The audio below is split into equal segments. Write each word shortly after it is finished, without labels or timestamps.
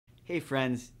Hey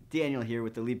friends, Daniel here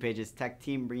with the Leadpages tech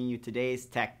team bringing you today's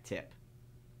tech tip.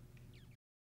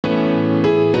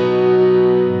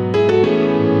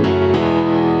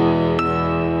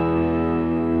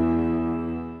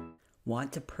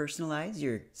 Want to personalize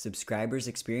your subscribers'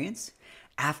 experience?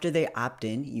 After they opt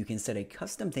in, you can set a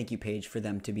custom thank you page for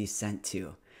them to be sent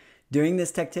to. During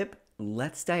this tech tip,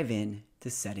 let's dive in to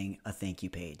setting a thank you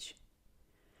page.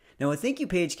 Now, a thank you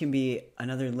page can be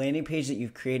another landing page that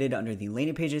you've created under the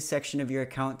landing pages section of your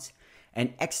account,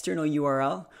 an external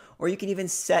URL, or you can even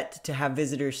set to have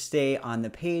visitors stay on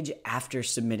the page after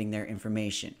submitting their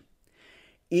information.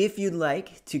 If you'd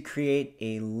like to create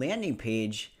a landing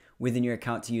page within your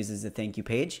account to use as a thank you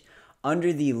page,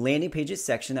 under the landing pages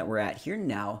section that we're at here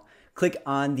now, click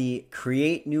on the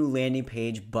Create New Landing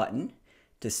Page button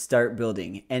to start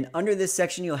building. And under this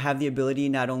section, you'll have the ability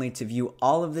not only to view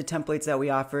all of the templates that we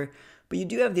offer, but you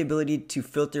do have the ability to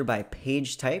filter by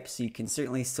page type. So you can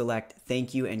certainly select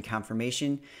thank you and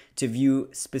confirmation to view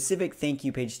specific thank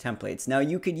you page templates. Now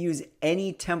you could use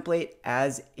any template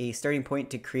as a starting point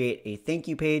to create a thank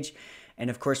you page. And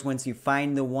of course, once you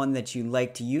find the one that you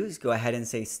like to use, go ahead and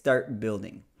say start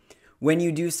building. When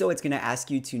you do so, it's going to ask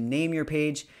you to name your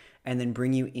page and then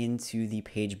bring you into the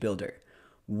page builder.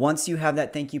 Once you have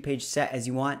that thank you page set as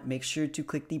you want, make sure to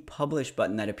click the publish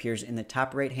button that appears in the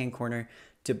top right hand corner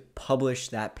to publish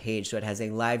that page so it has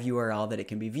a live URL that it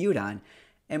can be viewed on,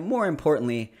 and more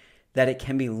importantly, that it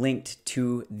can be linked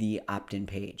to the opt-in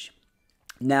page.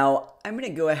 Now, I'm going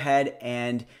to go ahead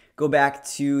and go back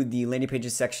to the landing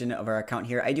pages section of our account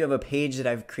here. I do have a page that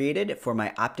I've created for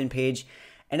my opt-in page,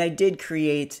 and I did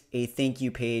create a thank you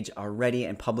page already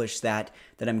and publish that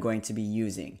I'm going to be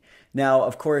using. Now,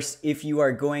 of course, if you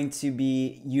are going to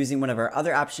be using one of our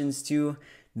other options too,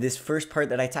 this first part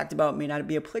that I talked about may not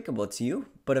be applicable to you,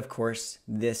 but of course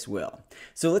this will.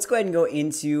 So let's go ahead and go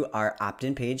into our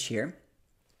opt-in page here.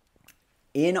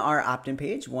 In our opt-in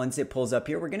page, once it pulls up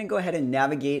here, we're going to go ahead and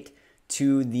navigate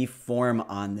to the form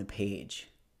on the page.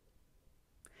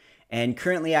 And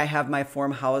currently I have my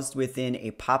form housed within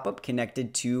a pop-up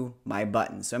connected to my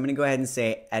button. So I'm going to go ahead and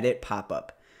say edit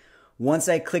pop-up. Once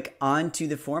I click onto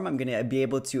the form, I'm going to be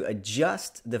able to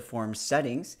adjust the form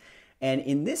settings. And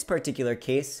in this particular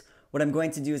case, what I'm going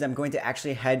to do is I'm going to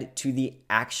actually head to the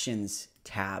Actions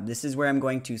tab. This is where I'm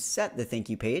going to set the thank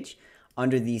you page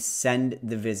under the Send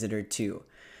the Visitor To.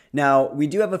 Now, we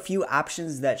do have a few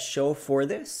options that show for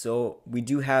this. So we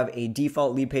do have a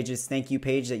default Leadpages thank you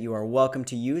page that you are welcome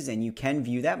to use, and you can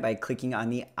view that by clicking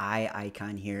on the eye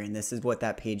icon here. And this is what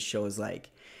that page shows like.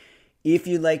 If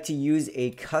you'd like to use a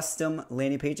custom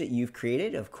landing page that you've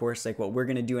created, of course, like what we're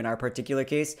going to do in our particular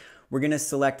case, we're going to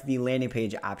select the landing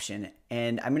page option.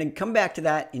 And I'm going to come back to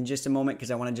that in just a moment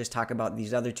because I want to just talk about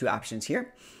these other two options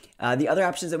here. The other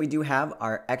options that we do have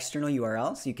are external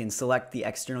URLs. You can select the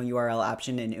external URL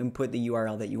option and input the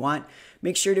URL that you want.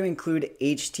 Make sure to include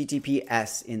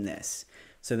HTTPS in this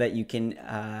so that you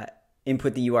can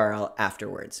input the URL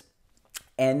afterwards.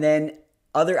 And then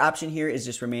other option here is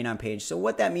just remain on page. So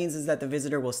what that means is that the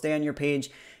visitor will stay on your page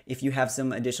if you have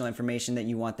some additional information that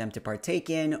you want them to partake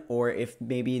in, or if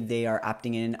maybe they are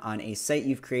opting in on a site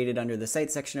you've created under the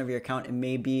site section of your account, it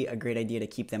may be a great idea to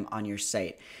keep them on your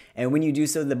site. And when you do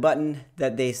so, the button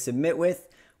that they submit with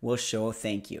will show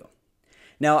thank you.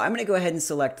 Now I'm going to go ahead and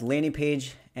select landing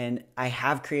page, and I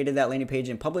have created that landing page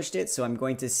and published it. So I'm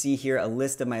going to see here a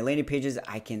list of my landing pages.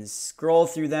 I can scroll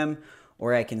through them,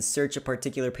 or I can search a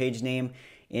particular page name.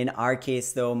 In our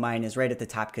case though, mine is right at the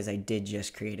top because I did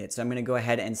just create it. So I'm going to go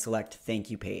ahead and select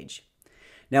thank you page.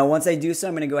 Now once I do so,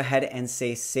 I'm going to go ahead and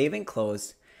say save and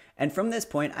close. And from this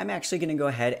point, I'm actually going to go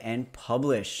ahead and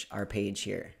publish our page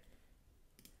here.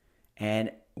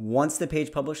 And once the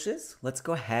page publishes, let's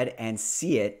go ahead and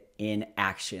see it in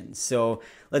action. So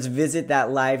let's visit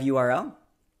that live URL.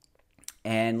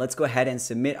 And let's go ahead and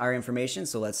submit our information.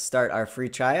 So let's start our free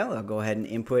trial. I'll go ahead and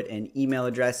input an email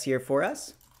address here for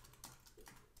us.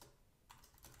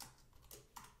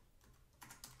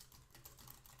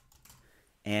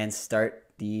 And start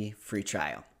the free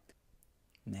trial.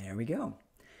 There we go.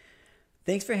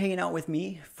 Thanks for hanging out with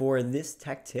me for this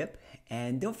tech tip.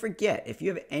 And don't forget, if you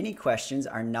have any questions,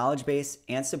 our knowledge base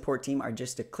and support team are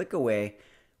just a click away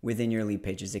within your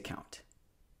Leadpages account.